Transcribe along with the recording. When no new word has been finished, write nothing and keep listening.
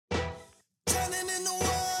Standing in the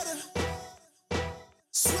water,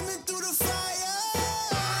 swimming through the fire.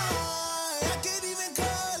 I can't even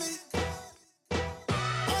call it.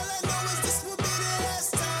 All I know is this will be the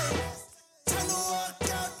last time. Time to walk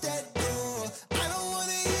out that door. I don't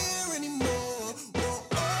wanna hear anymore. Whoa,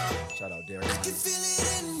 oh. Shout out Derek. I can feel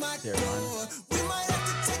it in my Derek Minor. core. We might have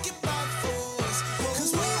to take it by force.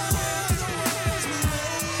 Cause we are the ones we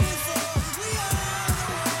waiting for. We are the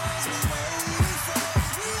ones we waiting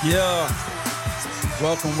for. Yeah.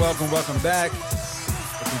 Welcome back.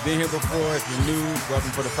 If you've been here before, if you're new, welcome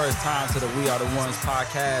for the first time to the We Are the Ones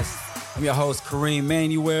podcast. I'm your host, Kareem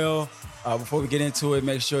Manuel. Before we get into it,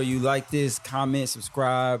 make sure you like this, comment,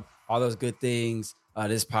 subscribe, all those good things.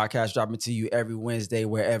 This podcast dropping to you every Wednesday,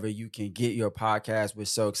 wherever you can get your podcast. We're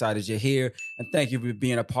so excited you're here. And thank you for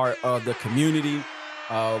being a part of the community.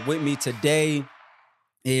 With me today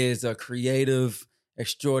is a creative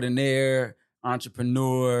extraordinaire,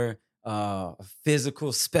 entrepreneur, a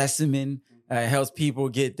physical specimen, helps people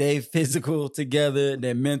get their physical together,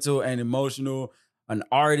 their mental and emotional, an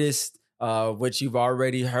artist, which you've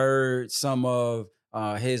already heard some of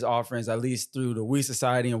his offerings, at least through the We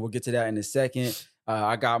Society, and we'll get to that in a second.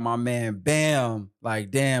 I got my man Bamn, like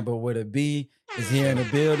damn, but with a B, is here in the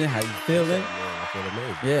building. How you feeling? I feel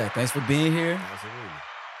amazing. Yeah, thanks for being here.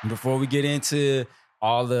 Absolutely. Before we get into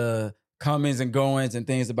all the comings and goings and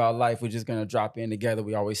things about life, we're just going to drop in together.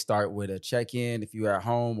 We always start with a check-in. If you're at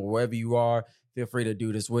home or wherever you are, feel free to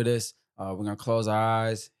do this with us. We're going to close our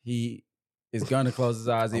eyes. He is going to close his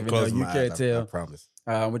eyes, even though you can't tell. I promise.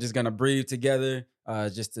 We're just going to breathe together,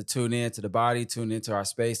 just to tune in to the body, tune into our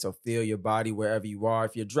space. So feel your body wherever you are.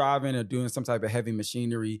 If you're driving or doing some type of heavy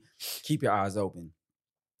machinery, keep your eyes open.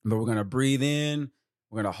 But we're going to breathe in.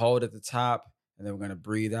 We're going to hold at the top. And then we're going to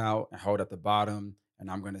breathe out and hold at the bottom. And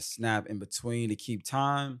I'm going to snap in between to keep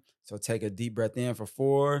time. So take a deep breath in for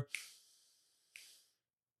 4.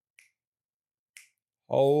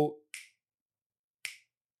 Hold.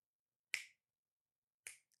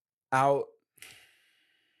 Out.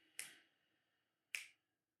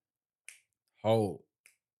 Hold.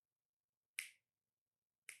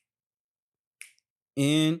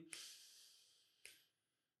 In.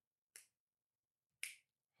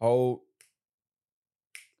 Hold.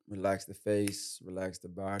 Relax the face, relax the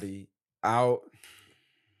body. Out.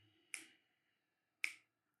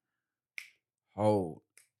 Hold.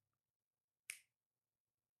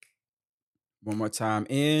 One more time.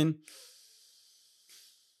 In.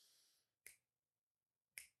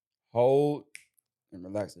 Hold. And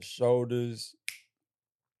relax the shoulders.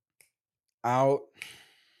 Out.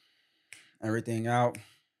 Everything out.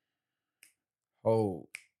 Hold.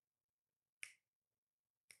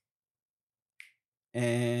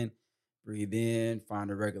 And breathe in, find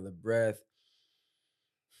a regular breath.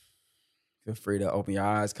 Feel free to open your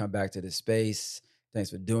eyes, come back to the space. Thanks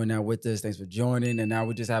for doing that with us. Thanks for joining. And now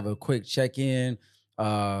we just have a quick check-in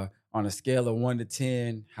on a scale of 1 to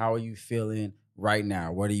 10. How are you feeling right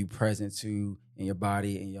now? What are you present to in your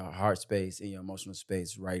body, in your heart space, in your emotional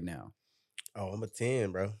space right now? Oh, I'm a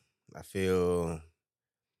 10, bro. I feel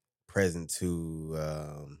present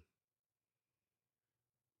to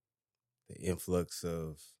the influx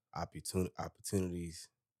of opportunities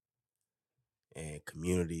and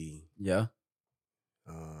community. Yeah.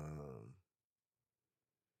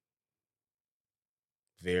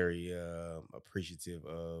 Very appreciative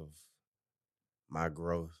of my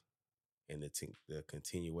growth and the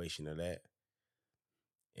continuation of that.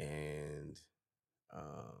 And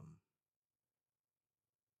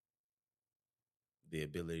the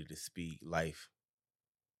ability to speak life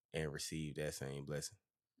and receive that same blessing.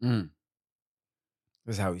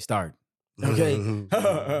 This is how we start. Okay.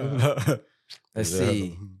 Let's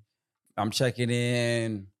see. I'm checking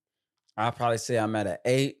in. I'll probably say I'm at an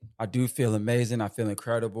 8. I do feel amazing. I feel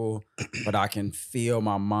incredible, but I can feel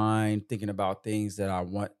my mind thinking about things that I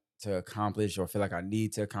want to accomplish or feel like I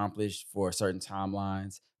need to accomplish for certain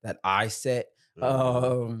timelines that I set.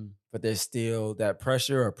 But there's still that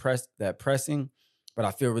pressure or pressing, but I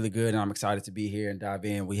feel really good and I'm excited to be here and dive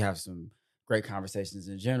in. We have some great conversations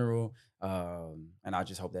in general, and I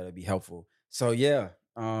just hope that it'll be helpful. So yeah.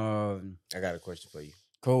 I got a question for you.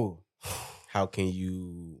 Cool. How can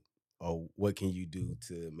you, or what can you do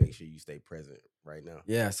to make sure you stay present right now?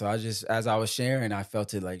 Yeah, so as I was sharing, I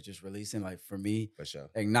felt it like just releasing, like for me, For sure.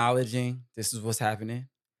 acknowledging this is what's happening,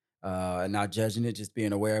 and not judging it, just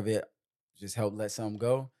being aware of it, just help let something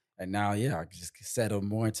go. And now, yeah, I just settle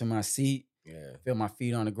more into my seat. Yeah. Feel my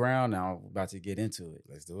feet on the ground. Now I'm about to get into it.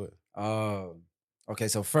 Let's do it. Okay,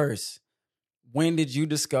 so first, when did you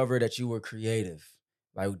discover that you were creative?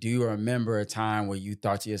 Like, do you remember a time where you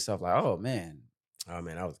thought to yourself, like, oh, man, I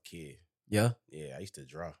was a kid. Yeah. Yeah, I used to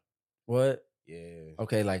draw. What? Yeah,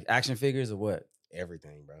 Okay, like action figures or what?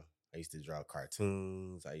 everything, bro. I used to draw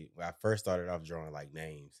cartoons. When I first started off drawing like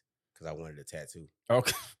names because I wanted a tattoo.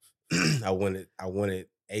 Okay. I wanted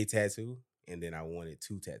a tattoo, and then I wanted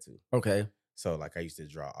 2 tattoo. Okay. So like I used to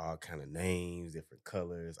draw all kind of names, different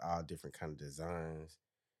colors, all different kind of designs,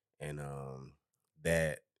 and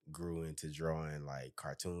that grew into drawing like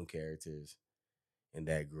cartoon characters, and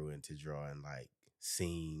that grew into drawing like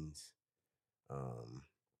scenes, um,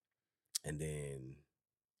 and then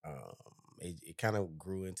um, it kind of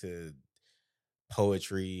grew into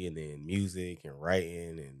poetry, and then music and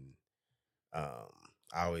writing, and um,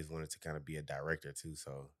 I always wanted to kind of be a director too.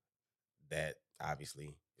 So that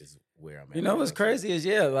obviously is where I'm You at know right what's now too. crazy is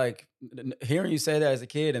like hearing you say that as a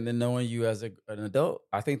kid and then knowing you as an adult.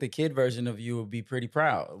 I think the kid version of you would be pretty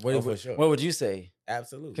proud. Oh, for sure. What would you say?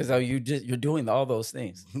 Absolutely. Because you're doing all those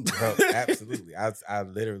things. Bro, absolutely. I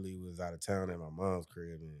literally was out of town at my mom's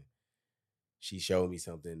crib, and she showed me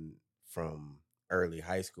something from early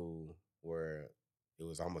high school where it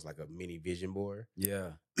was almost like a mini vision board.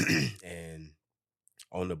 Yeah. And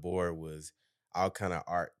on the board was all kind of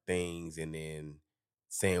art things, and then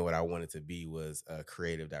saying what I wanted to be was a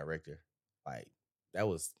creative director. Like that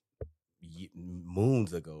was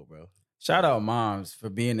moons ago, bro. Shout out moms for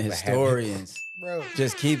being the But having- historians. bro.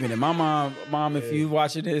 Just keeping it. My mom, if Yeah. you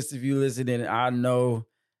watching this, if you listening, I know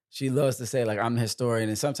she loves to say like I'm the historian.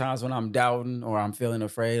 And sometimes when I'm doubting or I'm feeling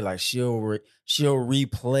afraid, like she'll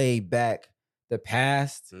replay back the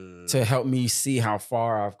past to help me see how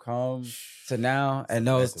far I've come to now. It's a And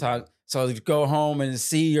those blessing, talk. bro. So you go home and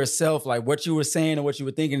see yourself like what you were saying and what you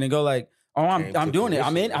were thinking, and go like, oh, Came I'm to doing it.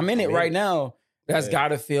 I'm fruition, in bro. it right now. That's Yeah. got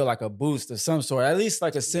to feel like a boost of some sort. At least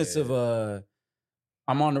like a sense of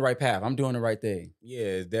I'm on the right path. I'm doing the right thing. Yeah,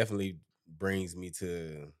 it definitely brings me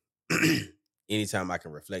to anytime I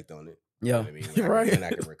can reflect on it. You know Yeah. what I mean? When, Right. when I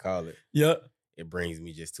can recall it, Yep. it brings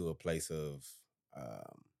me just to a place of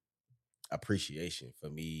appreciation for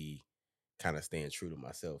me kind of staying true to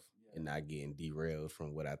myself and not getting derailed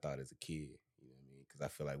from what I thought as a kid. You know what I mean? Because I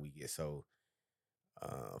feel like we get so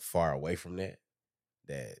far away from that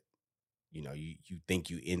you know, you think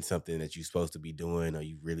you in something that you're supposed to be doing or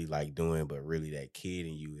you really like doing, but really that kid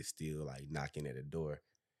in you is still like knocking at the door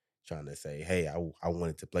trying to say, hey, I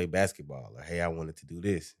wanted to play basketball, or hey, I wanted to do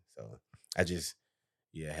this. So I just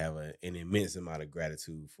have an immense amount of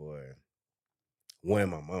gratitude for one,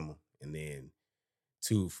 my mama, and then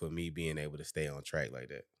two, for me being able to stay on track like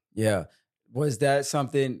that. Yeah. Was that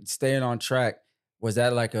something, staying on track, was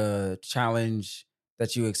that like a challenge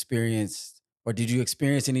that you experienced? Or did you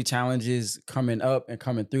experience any challenges coming up and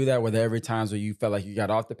coming through that? Were there ever times where you felt like you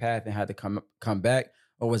got off the path and had to come back?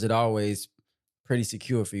 Or was it always pretty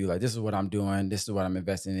secure for you? Like, this is what I'm doing. This is what I'm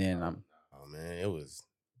investing in. Oh man, it was,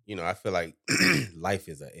 I feel like life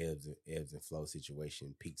is a ebbs and flow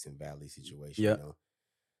situation, peaks and valleys situation, Yeah. you know?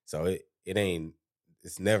 So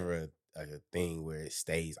it's never a thing where it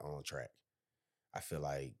stays on track. I feel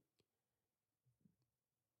like,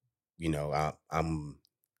 I'm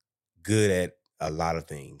good at a lot of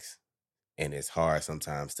things, and it's hard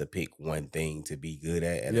sometimes to pick one thing to be good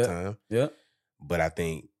at a time. Yeah. But I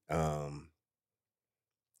think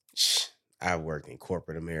I worked in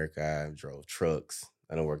corporate America. I drove trucks.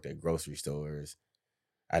 I done worked at grocery stores.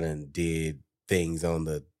 I done did things on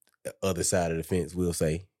the other side of the fence, we'll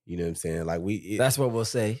say. You know what I'm saying? Like That's what we'll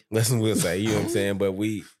say. That's what we'll say. You know what I'm saying? But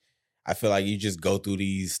I feel like you just go through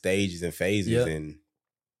these stages and phases, and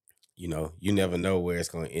you never know where it's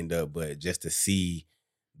going to end up. But just to see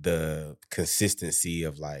the consistency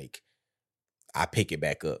of like, I pick it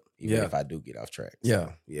back up even if I do get off track. Yeah.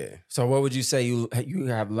 So, yeah. So what would you say you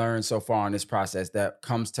have learned so far in this process that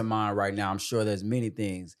comes to mind right now? I'm sure there's many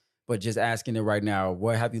things, but just asking it right now,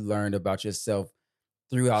 what have you learned about yourself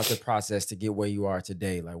throughout the process to get where you are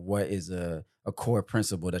today? Like, what is a core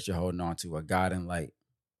principle that you're holding on to, a guiding light?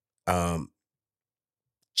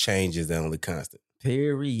 Change is the only constant.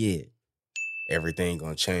 Period. Everything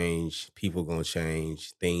gonna change. People gonna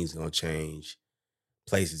change. Things gonna change.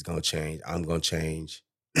 Places gonna change. I'm gonna change.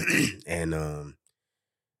 And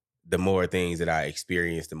the more things that I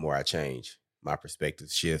experience, the more I change. My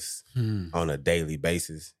perspective shifts on a daily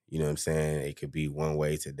basis. You know what I'm saying? It could be one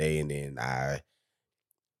way today, and then I,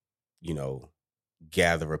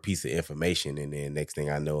 gather a piece of information, and then next thing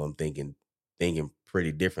I know, I'm thinking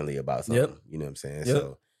pretty differently about something. Yep. You know what I'm saying? Yep.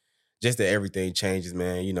 So just that everything changes,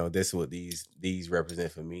 man. This is what these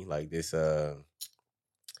represent for me. Like this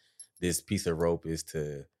piece of rope is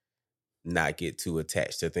to not get too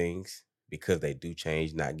attached to things because they do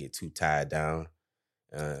change, not get too tied down.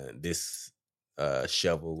 This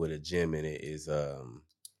shovel with a gem in it is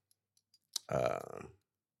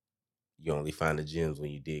you only find the gems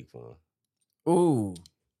when you dig for them. Ooh.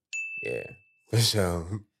 Yeah, for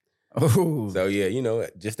sure. Ooh. So yeah,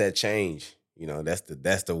 just that change. That's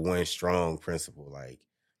the one strong principle. Like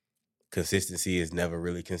consistency is never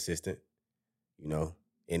really consistent.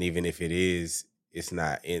 And even if it is, it's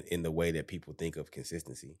not in the way that people think of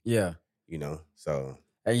consistency. Yeah. So.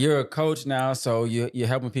 And you're a coach now, so you're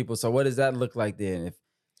helping people. So what does that look like then?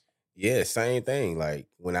 Yeah, same thing. Like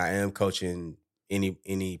when I am coaching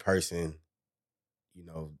any person,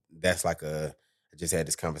 that's like I just had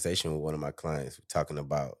this conversation with one of my clients talking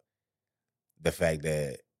about the fact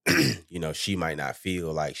that, she might not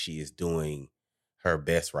feel like she is doing her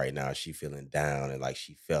best right now. She feeling down and like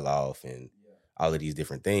she fell off and all of these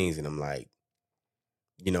different things. And I'm like,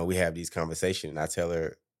 we have these conversations and I tell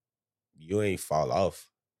her, you ain't fall off.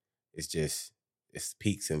 It's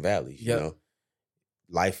peaks and valleys,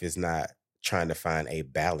 Life is not trying to find a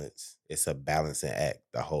balance. It's a balancing act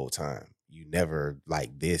the whole time. You never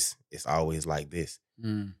like this. It's always like this.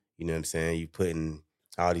 Mm. You know what I'm saying? You putting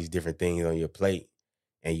all these different things on your plate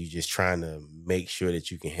and you just trying to make sure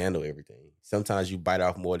that you can handle everything. Sometimes you bite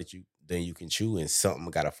off more than you can chew and something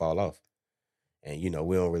got to fall off. And, we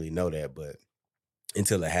don't really know that, but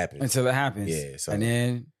until it happens. Yeah. So, and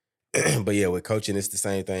then. But yeah, with coaching, it's the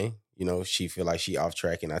same thing. She feel like she off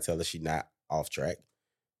track and I tell her she not off track.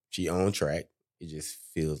 She on track. It just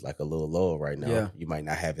feels like a little lower right now. Yeah. You might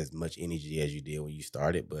not have as much energy as you did when you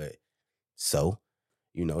started, but show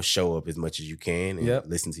up as much as you can and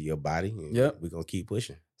listen to your body. And we're going to keep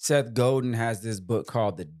pushing. Seth Godin has this book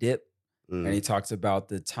called The Dip, and he talks about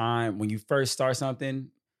the time when you first start something,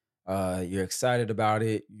 you're excited about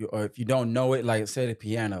it, or if you don't know it, like say the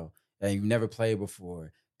piano, and you've never played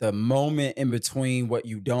before, the moment in between what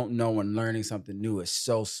you don't know and learning something new is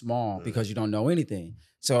so small because you don't know anything.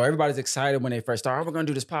 So everybody's excited when they first start. Oh, we're going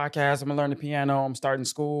to do this podcast. I'm going to learn the piano. I'm starting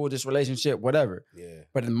school, this relationship, whatever. Yeah.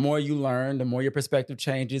 But the more you learn, the more your perspective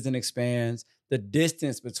changes and expands. The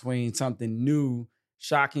distance between something new,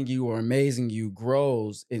 shocking you or amazing you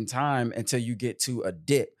grows in time until you get to a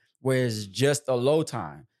dip where it's just a low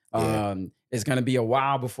time. Yeah. It's going to be a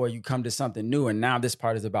while before you come to something new. And now this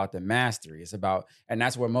part is about the mastery. It's about, and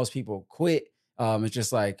that's where most people quit. It's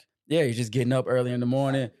just like, yeah, you're just getting up early in the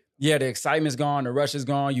morning. Yeah, the excitement's gone. The rush is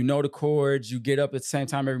gone. You know the chords. You get up at the same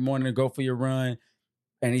time every morning to go for your run.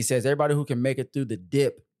 And he says, everybody who can make it through the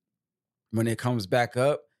dip, when it comes back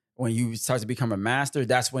up, when you start to become a master,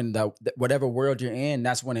 that's when whatever world you're in,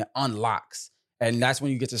 that's when it unlocks. And that's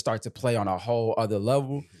when you get to start to play on a whole other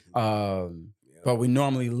level. But we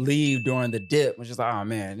normally leave during the dip, which is like, oh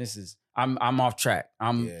man, I'm off track.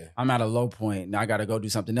 I'm at a low point. Now I got to go do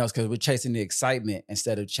something else because we're chasing the excitement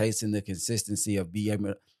instead of chasing the consistency of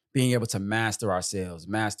being able to master ourselves,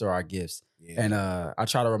 master our gifts. Yeah. And I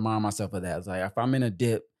try to remind myself of that. It's like if I'm in a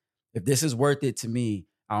dip, if this is worth it to me,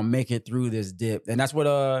 I'll make it through this dip. And that's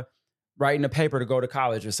what writing a paper to go to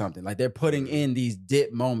college or something. Like they're putting in these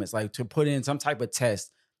dip moments, like to put in some type of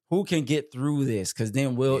test. Who can get through this? Because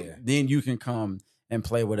then then you can come and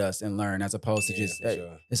play with us and learn, as opposed to just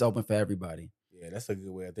it's open for everybody. Yeah, that's a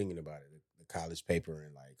good way of thinking about it. The college paper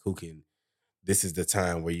and like this is the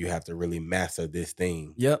time where you have to really master this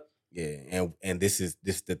thing. Yep. Yeah, and this is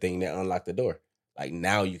the thing that unlocked the door. Like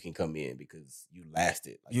now you can come in because you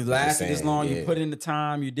lasted. Like you lasted this long. Yeah. You put in the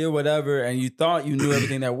time. You did whatever, and you thought you knew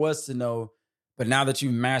everything there was to know. But now that you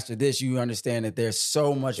mastered this, you understand that there's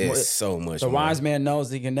so much more. There's so much the more. wise man knows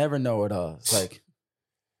he can never know it all. It's like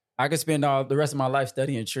I could spend the rest of my life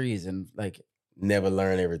studying trees and like never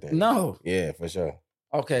learn everything. No. Yeah, for sure.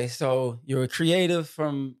 Okay, so you're a creative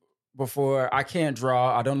from before. I can't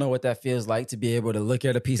draw. I don't know what that feels like to be able to look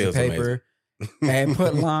at a piece of paper and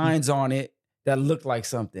put lines on it that look like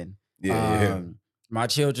something. Yeah. My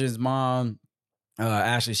children's mom,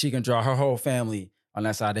 Ashley, she can draw. Her whole family on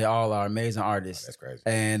that side, they all are amazing artists. Oh, that's crazy.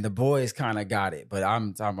 And the boys kind of got it, but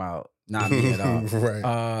I'm talking about not me at all.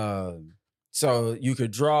 Right. So you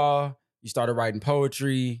could draw. You started writing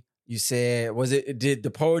poetry. You said, did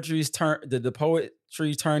the poetry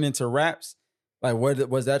turn into raps? Like, what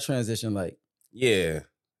was that transition like? Yeah.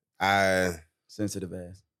 Sensitive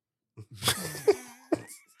ass.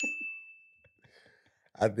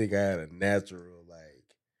 I think I had a natural, like,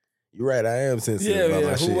 you're right, I am sensitive about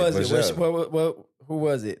my shit. Who was it? Sure. Who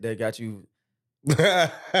was it that got you?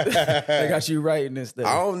 That got you writing this stuff?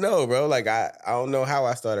 I don't know, bro. Like, I don't know how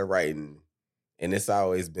I started writing. And it's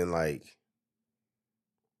always been like,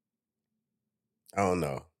 I don't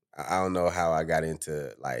know. I don't know how I got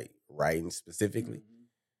into, like, writing specifically. Mm-hmm.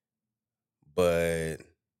 But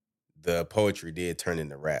the poetry did turn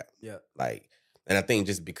into rap. Yeah. Like, and I think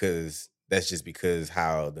just because that's just because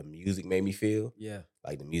how the music made me feel. Yeah.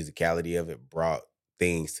 Like the musicality of it brought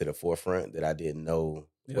things to the forefront that I didn't know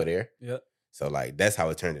were there. Yeah. So like that's how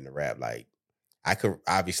it turned into rap. Like I could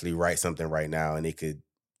obviously write something right now and it could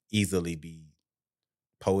easily be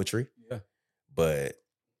poetry. Yeah. But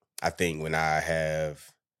I think when I have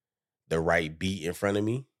the right beat in front of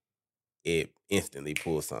me, it instantly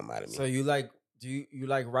pulls something out of me. So you like, do you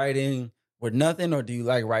like writing with nothing, or do you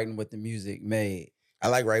like writing with the music made? I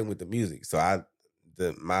like writing with the music. So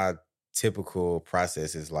my typical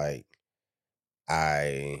process is like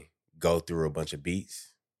I go through a bunch of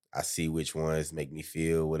beats. I see which ones make me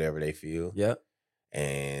feel whatever they feel. Yep.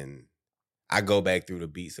 And I go back through the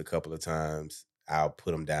beats a couple of times. I'll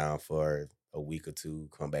put them down for a week or two,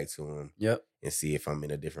 come back to them. Yep. And see if I'm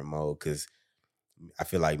in a different mode. Because I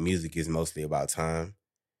feel like music is mostly about time.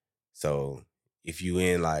 So if you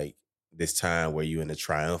in like this time where you're in a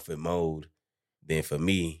triumphant mode, then for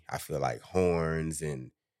me, I feel like horns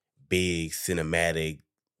and big cinematic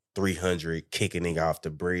 300 kicking it off the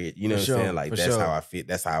bridge. You know what I'm saying? Like that's how I feel.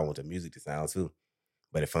 That's how I want the music to sound too.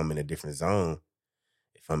 But if I'm in a different zone,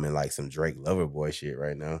 if I'm in like some Drake Loverboy shit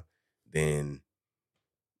right now, then,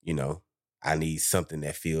 you know, I need something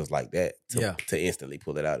that feels like that to instantly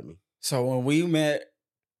pull it out of me. So when we met,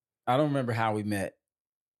 I don't remember how we met,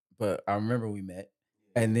 but I remember we met.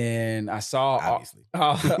 And then I saw obviously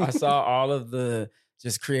I saw all of the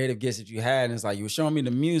just creative gifts that you had. And it's like you were showing me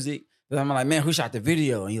the music. And I'm like, man, who shot the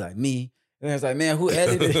video? And you're like, me. And it's like, man, who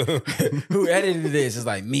edited who edited this? It's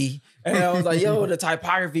like me. And I was like, yo, the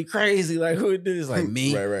typography crazy. Like, who did this? Like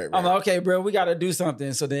me. Right. I'm like, okay, bro, we gotta do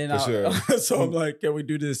something. So then so I'm like, can we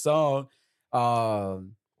do this song?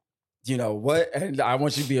 You know what? And I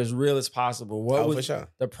want you to be as real as possible. What was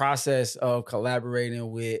the process of collaborating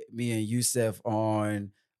with me and Yusef on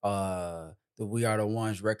the We Are the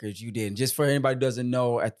Ones records you did? And just for anybody who doesn't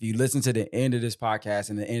know, if you listen to the end of this podcast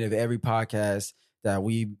and the end of every podcast that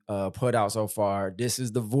we put out so far, this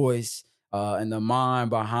is the voice and the mind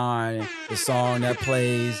behind the song that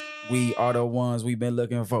plays. We are the ones we've been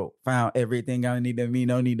looking for. Found everything I need to me,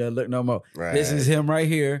 no need to look no more. Right. This is him right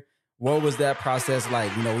here. What was that process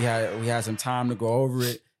like? You know, we had some time to go over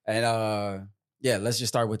it. And let's just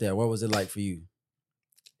start with that. What was it like for you?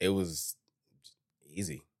 It was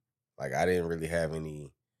easy. Like I didn't really have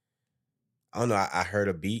any, I don't know, I heard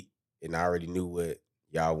a beat and I already knew what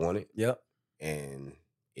y'all wanted. Yep. And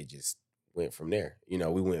it just went from there. You know,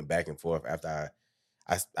 we went back and forth after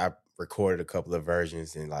I recorded a couple of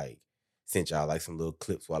versions and like sent y'all like some little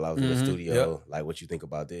clips while I was in the studio, like what you think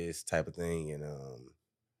about this type of thing. And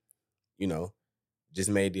you know,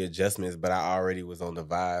 just made the adjustments, but I already was on the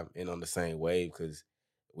vibe and on the same wave because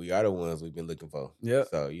we are the ones we've been looking for. Yeah.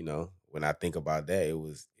 So, you know, when I think about that, it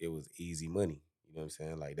was easy money. You know what I'm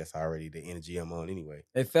saying? Like that's already the energy I'm on anyway.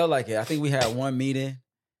 It felt like it. I think we had one meeting.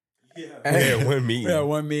 Yeah, one meeting. We had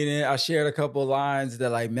one meeting. I shared a couple of lines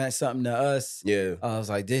that like meant something to us. Yeah. I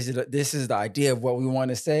was like, this is the idea of what we want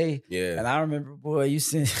to say. Yeah. And I remember, boy, you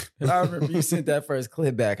sent that first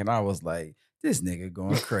clip back and I was like, this nigga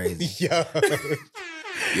going crazy. Yeah.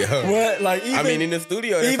 What? Like even, I mean, in the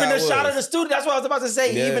studio, even the shot of the studio. That's what I was about to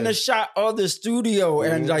say. Yeah. Even the shot of the studio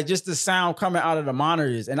and like just the sound coming out of the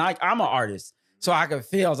monitors. And I'm an artist, so I could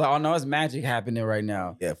feel. I was like, oh no, it's magic happening right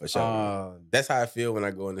now. Yeah, for sure. That's how I feel when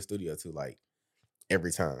I go in the studio too. Like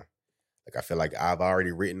every time, like I feel like I've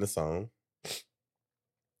already written the song.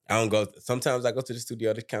 I don't go. Sometimes I go to the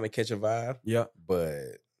studio to kind of catch a vibe. Yeah,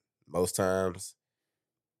 but most times,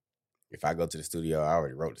 if I go to the studio, I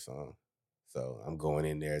already wrote the song. So I'm going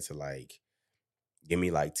in there to like, give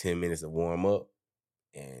me like 10 minutes of warm up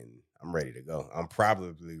and I'm ready to go. I'm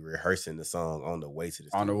probably rehearsing the song on the way to the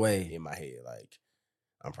studio. On the way. In my head. Like,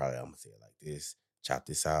 I'm going to say it like this, chop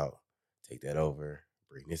this out, take that over,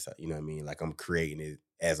 bring this out. You know what I mean? Like I'm creating it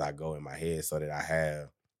as I go in my head so that I have,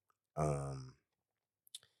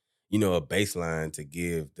 you know, a baseline to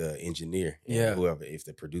give the engineer and whoever, if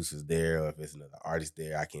the producer's there or if it's another artist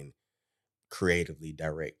there, I can creatively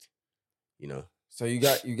direct. You know, so you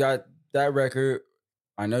got that record.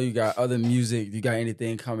 I know you got other music. You got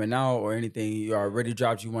anything coming out or anything you already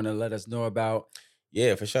dropped you want to let us know about?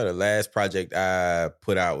 Yeah, for sure. The last project I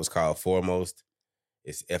put out was called Foremost.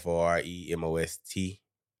 It's Foremost.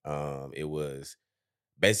 It was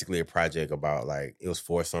basically a project about like, it was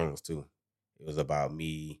 4 songs too. It was about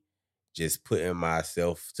me just putting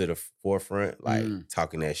myself to the forefront, like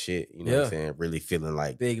talking that shit, you know what I'm saying? Really feeling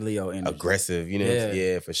like big Leo energy. Aggressive, you know what I'm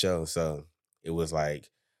saying? Yeah, for sure. So it was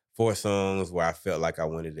like 4 songs where I felt like I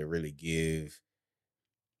wanted to really give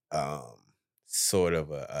sort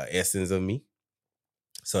of a essence of me.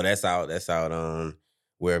 So that's out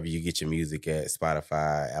wherever you get your music at,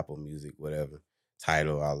 Spotify, Apple Music, whatever,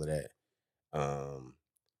 Tidal, all of that.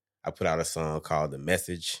 I put out a song called The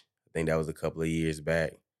Message. I think that was a couple of years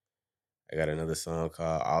back. I got another song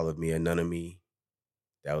called All of Me or None of Me.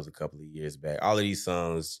 That was a couple of years back. All of these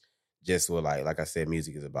songs just were like I said,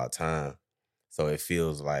 music is about time. So it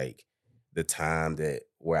feels like the time that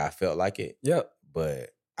where I felt like it. Yep.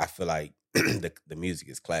 But I feel like the music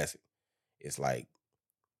is classic. It's like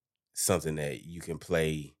something that you can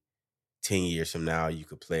play 10 years from now. You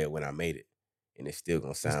could play it when I made it. And it's still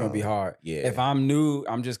going to sound. It's going to be hard. Yeah. If I'm new,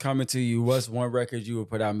 I'm just coming to you. What's one record you would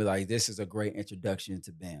put out and be like, this is a great introduction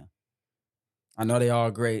to Bamn? I know they all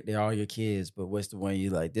great. They're all your kids. But what's the one you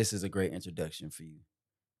like, this is a great introduction for you?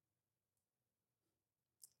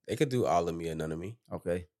 They could do All of Me or None of Me.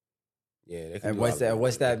 Okay. Yeah. They could And do what's All of Me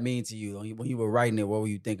what's or None of that Me. mean to you? When you were writing it, what were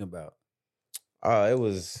you thinking about? It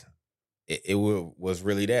was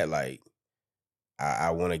really that. Like, I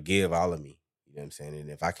want to give all of me. You know what I'm saying? And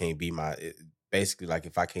if I can't be basically, like,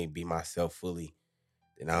 if I can't be myself fully,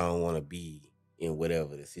 then I don't want to be in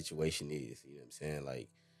whatever the situation is. You know what I'm saying? Like,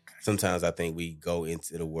 sometimes I think we go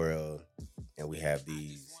into the world and we have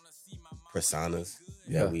these personas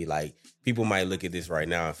that we like. People might look at this right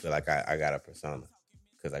now and feel like I got a persona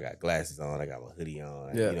because I got glasses on, I got my hoodie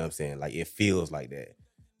on. You know what I'm saying? Like, it feels like that.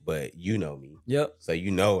 But you know me. Yep. So you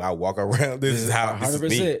know I walk around. This is how 100%.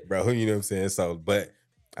 This is me, bro. You know what I'm saying? So, but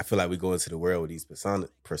I feel like we go into the world with these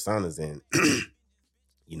personas and,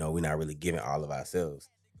 you know, we're not really giving all of ourselves.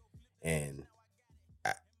 And,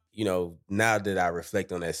 you know, now that I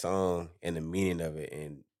reflect on that song and the meaning of it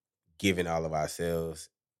and giving all of ourselves,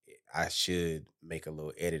 I should make a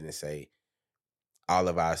little edit and say all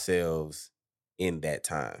of ourselves in that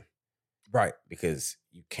time. Right. Because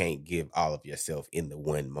you can't give all of yourself in the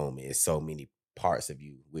one moment. It's so many parts of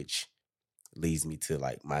you, which leads me to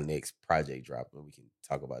like my next project drop, and we can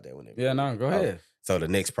talk about that whenever. Yeah, no, go ahead. So the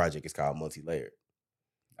next project is called Multi-Layered,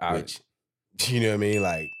 which, you know what I mean?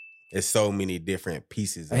 Like, it's so many different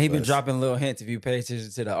pieces. And he been dropping little hints. If you pay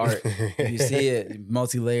attention to the art, if you see it,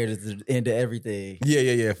 multi-layered is the end of everything.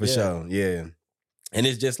 Yeah, for sure. Yeah. And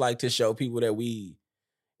it's just like to show people that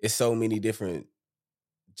it's so many different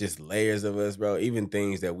just layers of us, bro. Even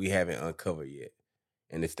things that we haven't uncovered yet.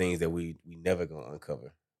 And it's things that we never gonna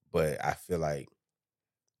uncover. But I feel like,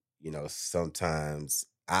 you know, sometimes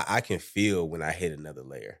I can feel when I hit another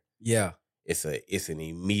layer. Yeah. It's an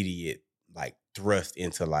immediate like thrust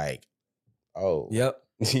into like, oh. Yep.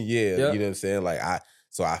 Yeah. Yep. You know what I'm saying? Like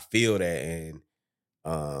I feel that. And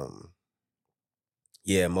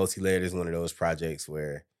yeah, Multi-Layered is one of those projects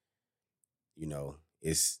where, you know,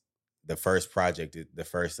 it's the first project, the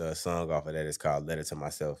first song off of that is called Letter to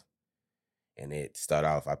Myself. And it started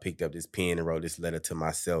off, I picked up this pen and wrote this letter to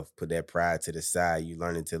myself. Put that pride to the side. You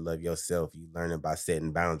learning to love yourself. You learning by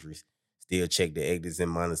setting boundaries. Still check the exits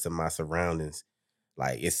and monitor my surroundings.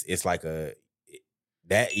 Like, it's like that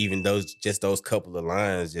even those couple of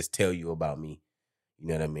lines just tell you about me. You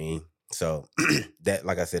know what I mean? So that,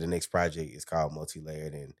 like I said, the next project is called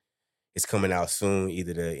Multi-Layered, and it's coming out soon,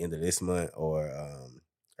 either the end of this month or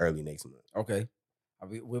early next month. Okay.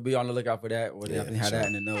 We'll be on the lookout for that. We'll definitely have that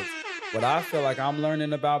in the notes. What I feel like I'm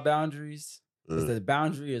learning about boundaries is that the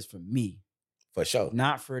boundary is for me. For sure.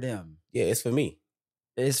 Not for them. Yeah, it's for me.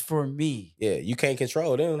 It's for me. Yeah, you can't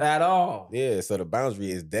control them. At all. Yeah, so the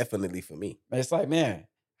boundary is definitely for me. It's like, man,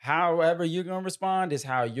 however you're going to respond is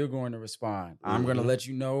how you're going to respond. Mm-hmm. I'm going to let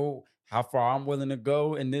you know how far I'm willing to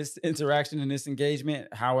go in this interaction, in this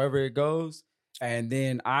engagement, however it goes. And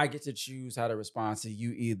then I get to choose how to respond to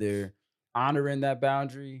you, either honoring that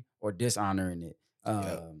boundary or dishonoring it.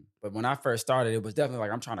 But when I first started, it was definitely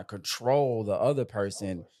like I'm trying to control the other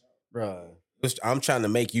person, bruh. I'm trying to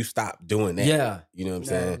make you stop doing that. Yeah. You know what I'm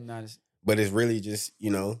saying? But it's really just,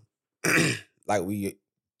 you know, like we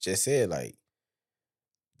just said, like,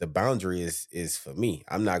 the boundary is for me.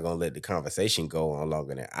 I'm not going to let the conversation go on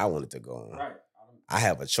longer than I want it to go on. Right. I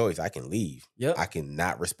have a choice. I can leave. Yep. I can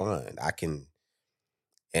not respond.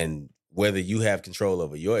 And whether you have control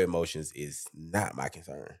over your emotions is not my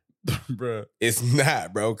concern. Bro. It's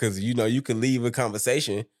not, bro, because, you know, you can leave a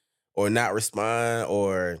conversation or not respond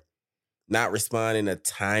or not respond in a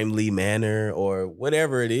timely manner or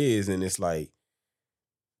whatever it is. And it's like,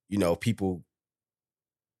 you know, people,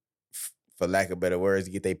 for lack of better words,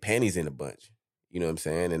 get their panties in a bunch. You know what I'm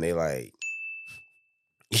saying? And they like,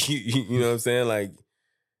 you know what I'm saying? Like,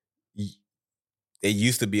 it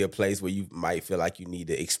used to be a place where you might feel like you need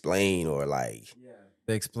to explain or like,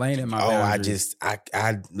 explaining my boundaries.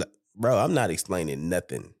 Bro, I'm not explaining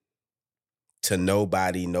nothing to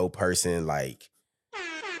nobody, no person. Like,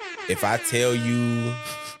 if I tell you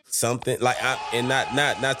something like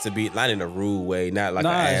not to be not in a rude way, not like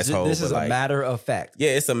an asshole. This is but a like, matter of fact.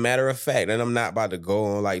 Yeah, it's a matter of fact, and I'm not about to go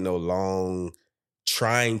on like no long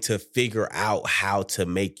trying to figure out how to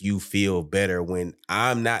make you feel better when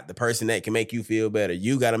I'm not the person that can make you feel better.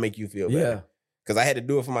 You got to make you feel better. Because I had to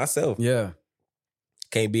do it for myself. Yeah.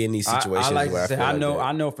 Can't be in these situations I like where to say, I feel like that.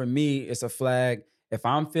 I know for me, it's a flag. If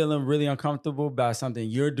I'm feeling really uncomfortable about something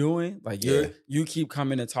you're doing, like you keep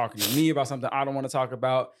coming and talking to me about something I don't want to talk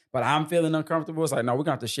about, but I'm feeling uncomfortable, it's like, no, we're going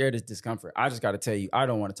to have to share this discomfort. I just got to tell you, I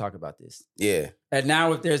don't want to talk about this. Yeah. And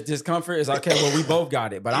now if there's discomfort, it's okay, well, we both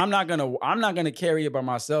got it. But I'm not gonna carry it by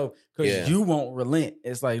myself because you won't relent.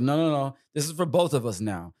 It's like, no. This is for both of us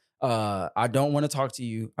now. I don't want to talk to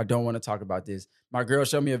you. I don't want to talk about this. My girl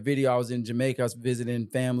showed me a video. I was in Jamaica, I was visiting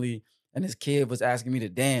family, and this kid was asking me to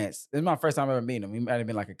dance. This is my first time ever meeting him. He might have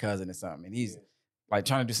been like a cousin or something. And he's like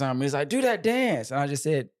trying to do something. He's like, do that dance. And I just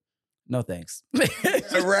said, no thanks.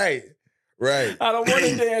 Right. I don't want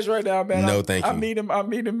to dance right now, man. No, thank you. I'm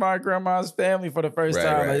meeting my grandma's family for the first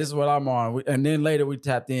time. Like, this is what I'm on. And then later we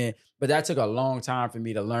tapped in. But that took a long time for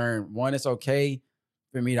me to learn. One, it's okay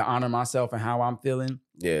for me to honor myself and how I'm feeling.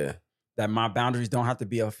 Yeah. That my boundaries don't have to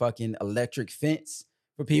be a fucking electric fence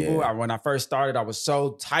for people. Yeah. When I first started, I was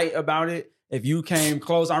so tight about it. If you came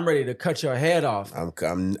close, I'm ready to cut your head off.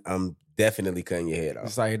 I'm definitely cutting your head off.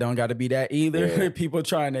 It's like, it don't got to be that either. Yeah. People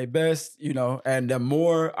trying their best, and the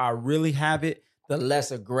more I really have it, the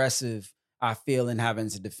less aggressive I feel in having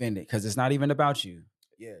to defend it because it's not even about you.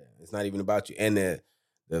 Yeah, it's not even about you. And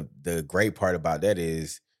the great part about that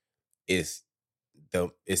is it's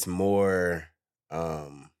more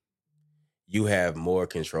you have more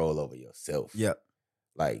control over yourself. Yep.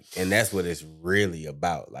 Like, and that's what it's really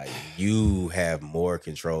about. Like, you have more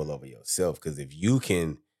control over yourself because if you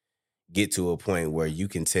can get to a point where you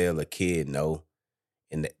can tell a kid no,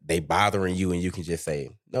 and they bothering you, and you can just say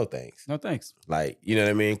no thanks, no thanks. Like, you know what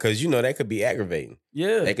I mean? Because that could be aggravating.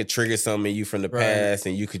 Yeah, they could trigger something in you from the past,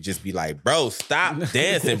 and you could just be like, "Bro, stop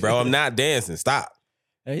dancing, bro. I'm not dancing. Stop."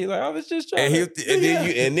 And he's like, "I was just trying."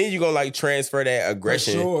 And then you gonna like transfer that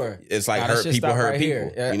aggression. For sure, it's like hurt people.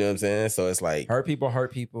 Yeah. You know what I'm saying? So it's like hurt people.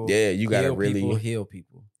 Yeah, you gotta really heal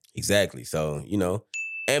people. Exactly. So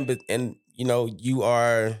and you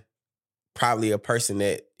are probably a person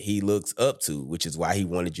that he looks up to, which is why he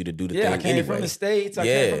wanted you to do the thing. I came from the States. I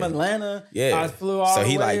came from Atlanta. I flew all the way.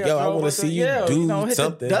 So he like, yo, I want to see you do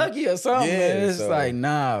something. Hit the Dougie or something. Yeah, it's like,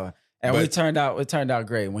 nah. And it turned out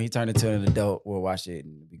great. When he turned into an adult, we'll watch it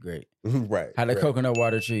and it'll be great. Right. How the coconut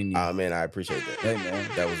water treating you? Oh man, I appreciate that. Hey man.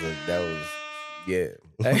 That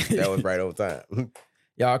was right on time.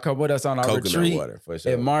 Y'all come with us on our coconut retreat. Water, for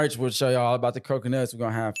sure. In March, we'll show y'all all about the coconuts. We're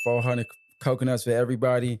gonna have 400 coconuts for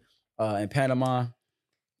everybody in Panama.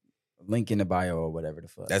 Link in the bio or whatever the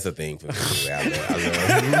fuck. That's a thing for me.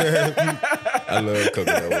 I love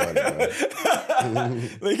coconut water.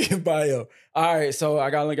 Link in bio. All right, so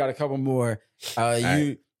I only got a couple more.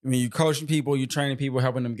 When you coaching people, you training people,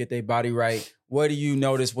 helping them get their body right. What do you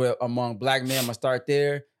notice among black men? I'm gonna start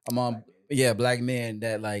there. Black men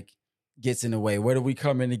that like gets in the way. What do we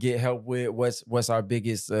come in to get help with? What's our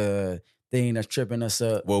biggest thing that's tripping us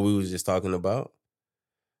up? What we was just talking about,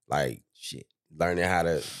 like shit. Learning how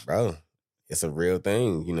to, bro, it's a real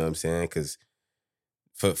thing. You know what I'm saying? Because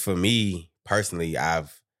for me personally,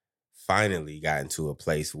 I've finally gotten to a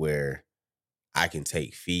place where I can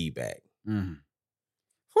take feedback. Mm-hmm.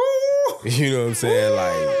 You know what I'm saying?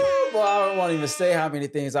 Like, well, I won't even say how many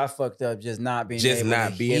things I fucked up just not being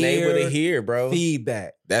able to hear, bro.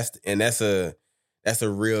 Feedback. That's a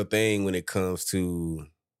real thing when it comes to.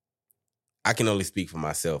 I can only speak for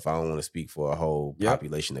myself. I don't want to speak for a whole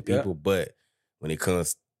population of people, but when it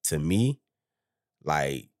comes to me,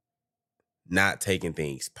 like not taking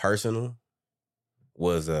things personal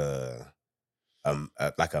was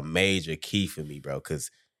like a major key for me, bro. Because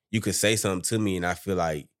you could say something to me, and I feel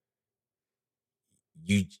like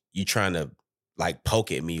you trying to like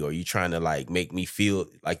poke at me, or you trying to like make me feel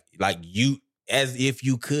like you, as if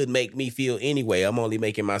you could make me feel anyway. I'm only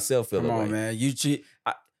making myself feel. Come on, man.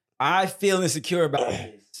 I feel insecure about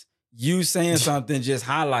this. You saying something just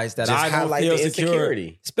highlights that I don't feel secure,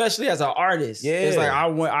 especially as an artist. Yeah, it's like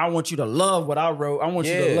I want you to love what I wrote. I want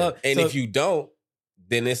you to love. And if you don't,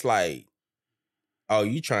 then it's like, oh,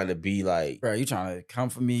 you trying to be like, bro, you trying to come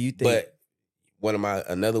for me. You think? But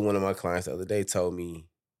another one of my clients the other day told me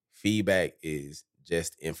feedback is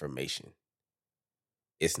just information.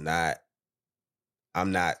 It's not.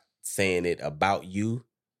 I'm not saying it about you.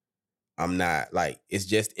 I'm not like, it's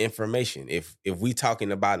just information. If we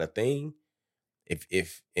talking about a thing,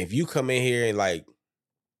 if you come in here and like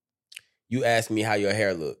you ask me how your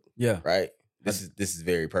hair look, yeah, right? This is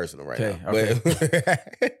very personal right Okay, now.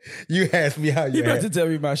 But you asked me how You about to tell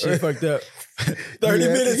me my shit fucked up. 30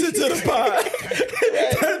 minutes into the pod.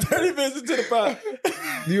 30 minutes into the pod.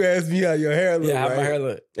 You asked me how your hair look. Yeah, how right? my hair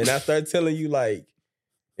look. And I started telling you like,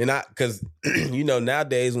 because you know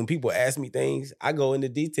nowadays when people ask me things, I go into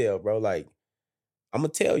detail, bro. Like I'm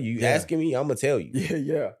gonna tell you. You asking me, I'm gonna tell you.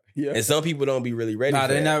 Yeah. And some people don't be really ready. Nah,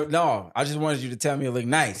 for that. no. I just wanted you to tell me it look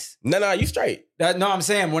nice. No, you straight. I'm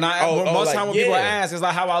saying when most like, time when people ask, it's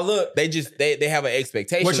like how I look. They have an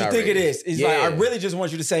expectation. What you already. think it is? It's like I really just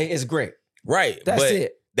want you to say it's great. Right. That's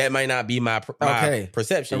it. That might not be my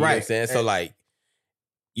perception. You know what I'm saying? So like,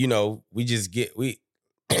 you know, we just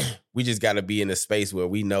got to be in a space where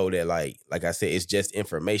we know that like I said, it's just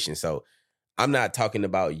information. So I'm not talking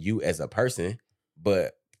about you as a person,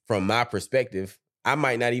 but from my perspective, I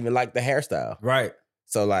might not even like the hairstyle. Right.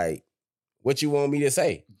 So like, what you want me to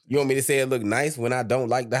say? You want me to say it look nice when I don't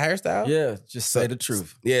like the hairstyle? Yeah, just say the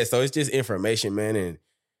truth. Yeah, so it's just information, man. And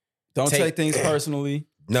don't take things personally.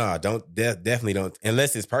 No, definitely don't.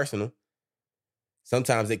 Unless it's personal.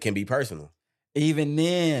 Sometimes it can be personal. Even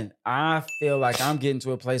then, I feel like I'm getting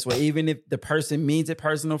to a place where even if the person means it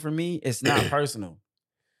personal for me, it's not personal.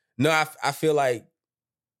 No, I feel like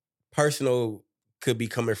personal could be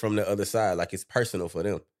coming from the other side. Like it's personal for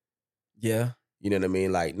them. Yeah. You know what I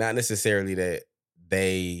mean? Like not necessarily that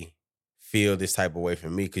they feel this type of way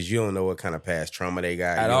from me because you don't know what kind of past trauma they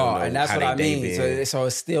got. At all. And that's what I mean. So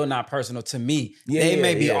it's still not personal to me. Yeah, they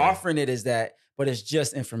may be offering it as that, but it's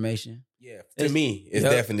just information. Yeah. To me, it's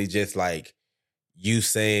definitely just like you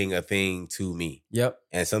saying a thing to me. Yep.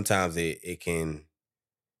 And sometimes it can,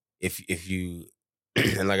 if you,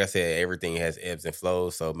 and like I said, everything has ebbs and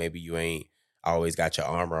flows. So maybe you ain't always got your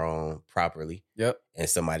armor on properly. Yep. And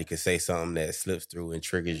somebody could say something that slips through and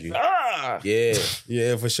triggers you. Ah!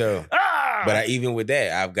 Yeah, for sure. Ah! But even with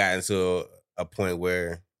that, I've gotten to a point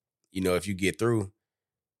where, you know, if you get through,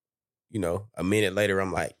 you know, a minute later,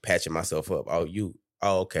 I'm like patching myself up.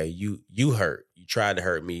 Okay, you hurt. You tried to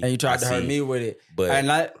hurt me. And you tried to hurt me with it.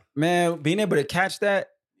 But being able to catch that,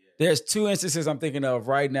 there's two instances I'm thinking of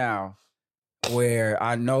right now where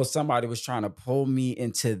I know somebody was trying to pull me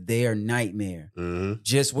into their nightmare. Mm-hmm.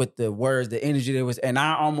 Just with the words, the energy there was, and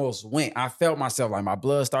I almost went. I felt myself like my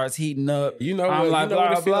blood starts heating up. You know, I'm like,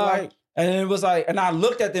 what it feel like? And it was like, and I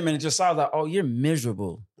looked at them and just saw like, oh, you're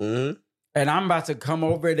miserable. Mm-hmm. And I'm about to come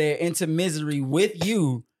over there into misery with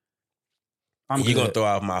you. You're going to throw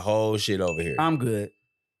out my whole shit over here. I'm good.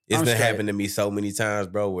 It's been happening to me so many times,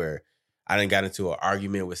 bro, where I done got into an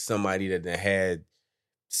argument with somebody that done had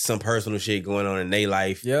some personal shit going on in their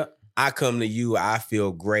life. Yep. I come to you, I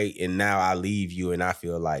feel great, and now I leave you and I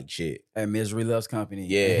feel like shit. And misery loves company.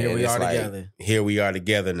 Yeah. And here we are like, together. Here we are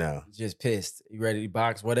together now. Just pissed. You ready to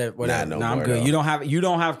box? Whatever. Nah, I'm good. Though. You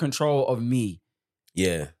don't have control of me.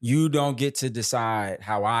 Yeah. You don't get to decide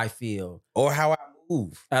how I feel. Or how I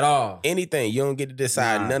move. At all. Anything. You don't get to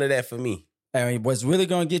decide none of that for me. And what's really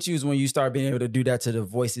going to get you is when you start being able to do that to the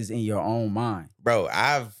voices in your own mind. Bro,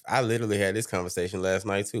 I literally had this conversation last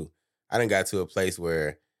night too. I done got to a place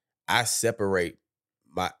where I separate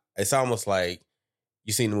it's almost like,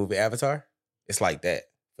 you seen the movie Avatar? It's like that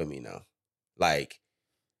for me now. Like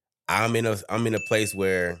I'm in a place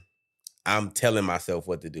where I'm telling myself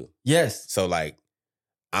what to do. Yes. So like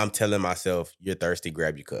I'm telling myself, you're thirsty,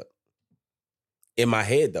 grab your cup. In my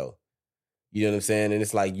head though. You know what I'm saying? And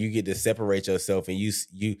it's like you get to separate yourself and you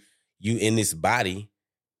in this body,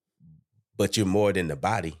 but you're more than the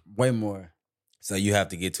body. Way more. So you have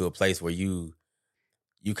to get to a place where you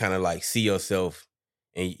kind of like see yourself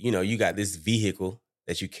and, you know, you got this vehicle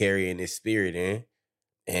that you carry in this spirit in,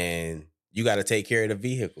 and you got to take care of the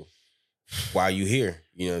vehicle while you here.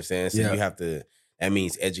 You know what I'm saying? So you have to, that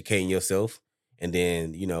means educating yourself. And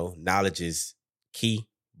then, you know, knowledge is key,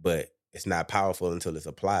 but it's not powerful until it's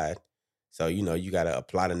applied. So, you know, you got to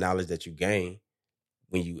apply the knowledge that you gain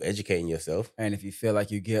when you educating yourself. And if you feel like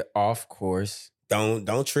you get off course,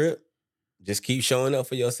 don't trip. Just keep showing up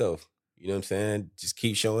for yourself. You know what I'm saying? Just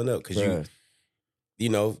keep showing up because you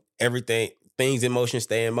know, things in motion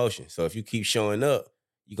stay in motion. So if you keep showing up,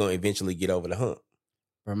 you're going to eventually get over the hump.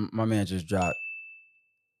 My man just dropped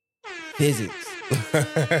physics.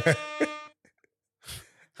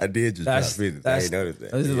 I did just drop physics. I ain't noticed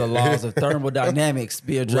that. These are the laws of thermodynamics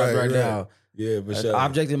being dropped right now. Yeah, for sure.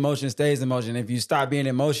 Object in motion stays in motion. If you stop being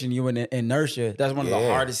in motion, you in inertia. That's one of the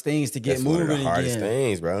hardest things to get moving again. That's one of the hardest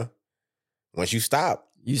things, bro. Once you stop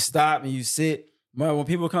and you sit. When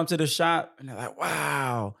people come to the shop and they're like,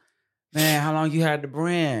 wow, man, how long you had the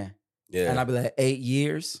brand? Yeah. And I'll be like, 8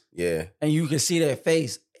 years. Yeah. And you can see their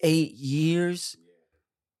face, 8 years.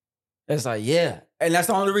 It's like, yeah. And that's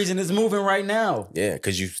the only reason it's moving right now. Yeah,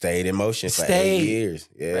 because you stayed in motion for 8 years.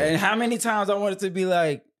 Yeah. And how many times I wanted to be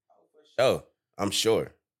like, oh, I'm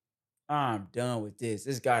sure. I'm done with this.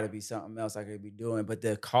 There's got to be something else I could be doing. But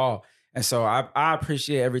the call. And so I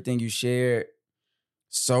appreciate everything you shared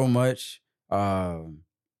so much.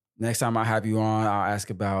 Next time I have you on, I'll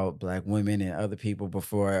ask about Black women and other people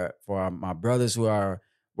for my brothers who are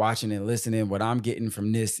watching and listening. What I'm getting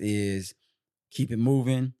from this is keep it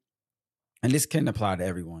moving. And this can apply to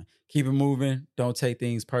everyone. Keep it moving. Don't take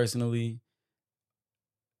things personally.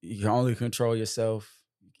 You can only control yourself.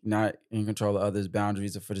 Not in control of others.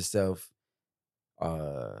 Boundaries are for the self.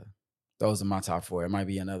 Those are my top 4. It might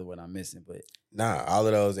be another one I'm missing, but nah, all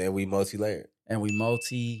of those, and we multi-layered.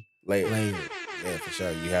 Layered. Yeah, for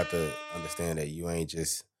sure. You have to understand that you ain't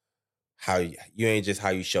just how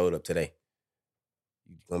you showed up today.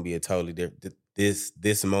 You're gonna be a totally different.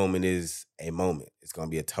 This moment is a moment. It's gonna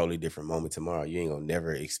be a totally different moment tomorrow. You ain't gonna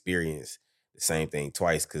never experience the same thing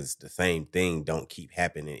twice because the same thing don't keep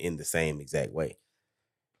happening in the same exact way.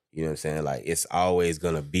 You know what I'm saying? Like it's always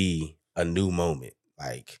gonna be a new moment.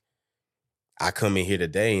 Like I come in here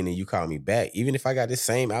today and then you call me back. Even if I got this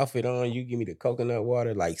same outfit on, you give me the coconut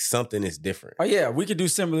water, like something is different. Oh yeah, we could do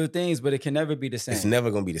similar things, but it can never be the same. It's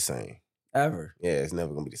never gonna be the same. Ever. Yeah, it's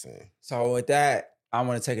never gonna be the same. So with that, I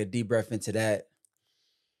want to take a deep breath into that.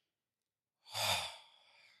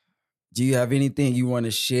 Do you have anything you want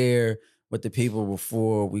to share with the people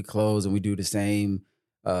before we close and we do the same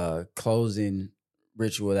closing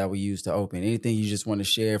ritual that we use to open? Anything you just want to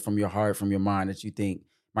share from your heart, from your mind that you think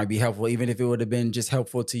might be helpful, even if it would have been just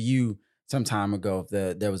helpful to you some time ago?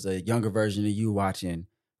 If there was a younger version of you watching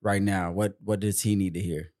right now, what does he need to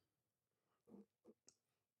hear?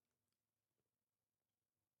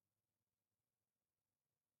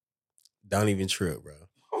 Don't even trip, bro.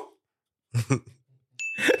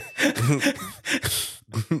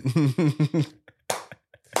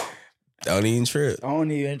 Don't even trip.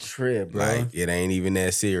 Don't even trip, bro. Like, it ain't even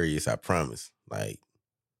that serious, I promise. Like,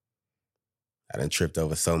 I done tripped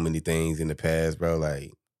over so many things in the past, bro.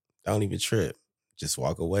 Like, don't even trip. Just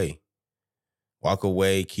walk away. Walk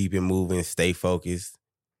away, keep it moving, stay focused.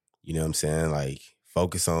 You know what I'm saying? Like,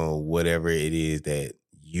 focus on whatever it is that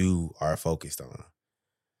you are focused on.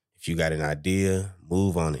 If you got an idea,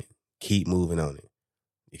 move on it. Keep moving on it.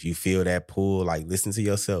 If you feel that pull, like, listen to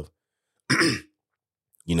yourself.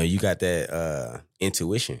 You know, you got that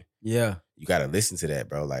intuition. Yeah. You got to listen to that,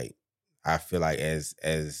 bro. Like, I feel like as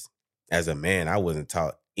a man, I wasn't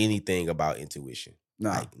taught anything about intuition.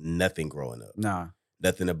 Nah. Like, nothing growing up. Nah.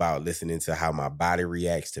 Nothing about listening to how my body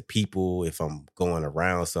reacts to people, if I'm going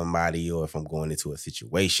around somebody or if I'm going into a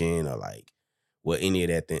situation, or like what any of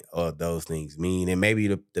that or those things mean. And maybe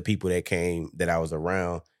the people that I was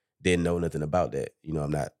around didn't know nothing about that. You know,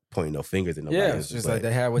 I'm not pointing no fingers at nobody. Yeah, it's just like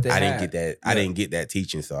they had what they had. Didn't get that. Yeah. I didn't get that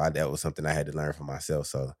teaching, so that was something I had to learn for myself.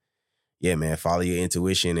 So yeah, man, follow your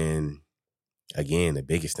intuition. And again, the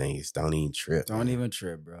biggest thing is don't even trip. Don't even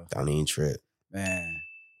trip, bro. Don't even trip. Man,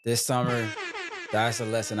 this summer, that's a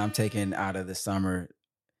lesson I'm taking out of the summer.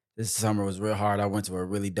 This summer was real hard. I went to a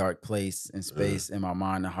really dark place and space in my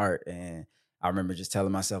mind and heart. And I remember just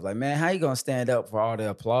telling myself, like, man, how you going to stand up for all the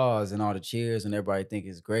applause and all the cheers and everybody think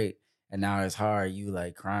it's great? And now it's hard. You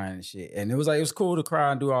like crying and shit. And it was cool to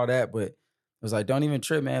cry and do all that. But it was like, don't even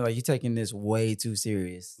trip, man. Like, you're taking this way too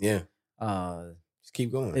serious. Yeah. Just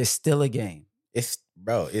keep going. It's still a game. It's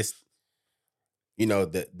you know,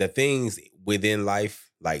 the things within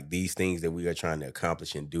life, like these things that we are trying to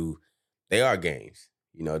accomplish and do, they are games.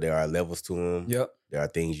 You know, there are levels to them. Yep. There are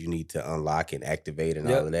things you need to unlock and activate and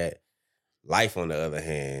all of that. Life, on the other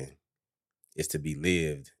hand, is to be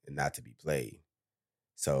lived and not to be played.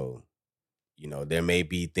 So, you know, there may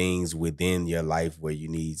be things within your life where you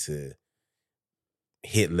need to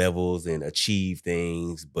hit levels and achieve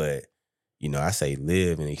things, but, you know, I say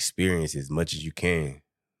live and experience as much as you can,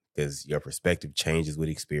 because your perspective changes with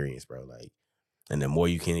experience, bro. Like, and the more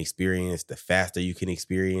you can experience, the faster you can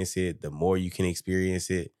experience it, the more you can experience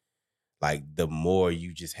it, like the more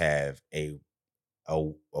you just have a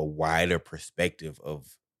wider perspective of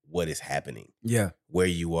what is happening. Yeah. Where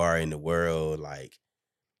you are in the world, like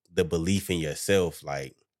the belief in yourself.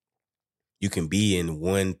 Like, you can be in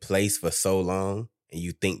one place for so long and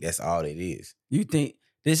you think that's all it is. You think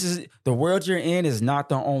this is the world you're in is not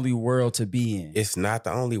the only world to be in. It's not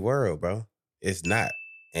the only world, bro. It's not.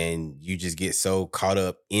 And you just get so caught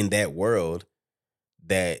up in that world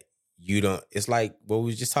that you don't, it's like what we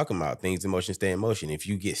was just talking about, things in motion stay in motion. If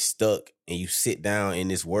you get stuck and you sit down in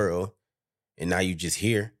this world and now you just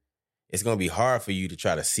here, it's going to be hard for you to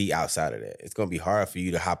try to see outside of that. It's going to be hard for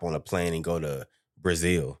you to hop on a plane and go to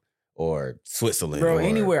Brazil or Switzerland, bro, or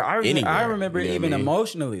anywhere. I anywhere, remember you know even what I mean?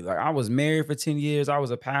 emotionally. Like, I was married for 10 years. I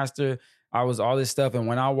was a pastor. I was all this stuff. And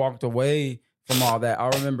when I walked away from all that, I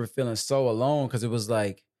remember feeling so alone because it was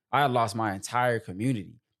like I had lost my entire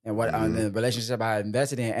community and what the relationship I had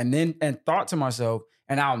invested in, and thought to myself,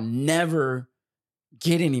 and I'll never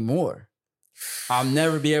get any more. I'll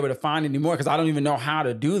never be able to find any more because I don't even know how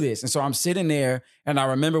to do this. And so I'm sitting there, and I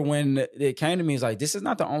remember when it came to me, it's like, this is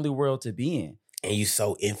not the only world to be in. And you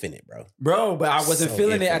so infinite, bro. Bro, but I wasn't So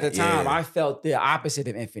feeling it at the infinite, time. yeah. I felt the opposite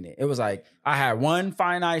of infinite. It was like I had one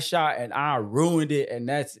finite shot and I ruined it, and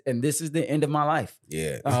this is the end of my life.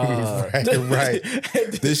 Yeah. Right.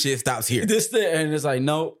 This shit stops here. And it's like,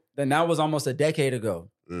 no. Then that was almost a decade ago.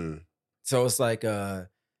 Mm. So it's like, man,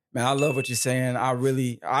 I love what you're saying.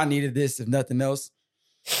 I needed this, if nothing else.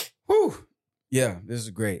 Whew. Yeah, this is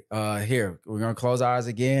great. Here, we're gonna close our eyes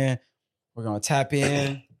again. We're gonna tap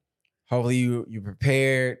in. Hopefully you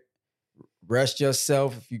prepared. Rest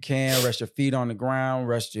yourself if you can. Rest your feet on the ground.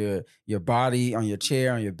 Rest your body on your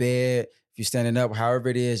chair, on your bed. If you're standing up, however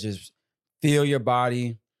it is, just feel your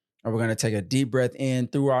body. And we're going to take a deep breath in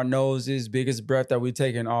through our noses. Biggest breath that we've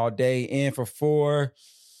taken all day. In for 4.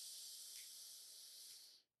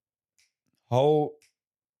 Hold.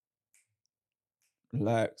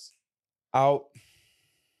 Relax. Out.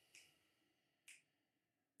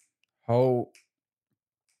 Hold.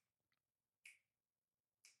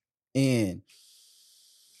 In.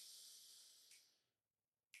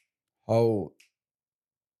 Hold.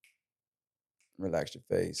 Relax your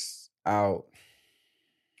face. Out.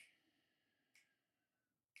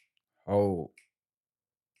 Hold.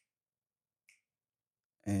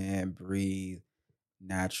 And breathe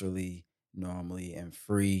naturally, normally, and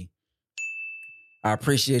free. I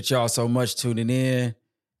appreciate y'all so much tuning in.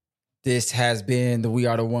 This has been the We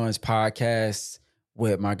Are The Ones podcast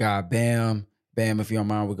with my guy, Bam. Bam, if you don't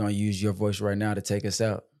mind, we're going to use your voice right now to take us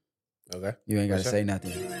out. Okay. You ain't got to Sure. say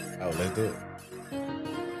nothing. Oh, let's do it.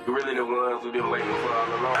 We're really the ones we've been waiting for all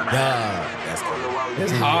along. Yeah, that's cool.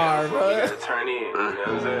 It's hard, bro. We gotta turn in. You know what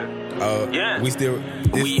I'm saying? Oh, Yeah. we still.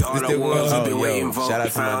 We are the ones we've been waiting for. Shout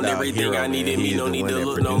out to my Found dog, everything Hero, I needed. man. Me He's no the need one to that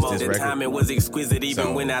look no produced more. this The record. timing was exquisite. Even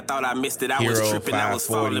So, when I thought I missed it, I was Hero tripping. I was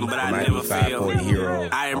 540, falling, but I might never be failed. 540 Hero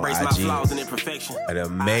I embrace on my IG. flaws and imperfections. An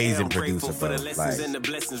amazing producer, bro. Like,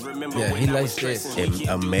 Yeah, he laced this. an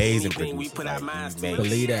amazing producer. Like, he makes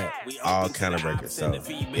Believe that. all kind of records. So,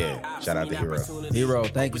 yeah, shout out to Hero. Hero,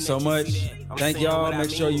 thank you so much. Thank y'all. Make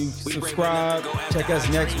sure you subscribe. Check us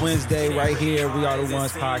next Wednesday right here. We Are The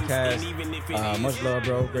Ones podcast. Much love,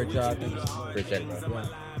 bro. Great job. Thank you so much. Appreciate it, bro.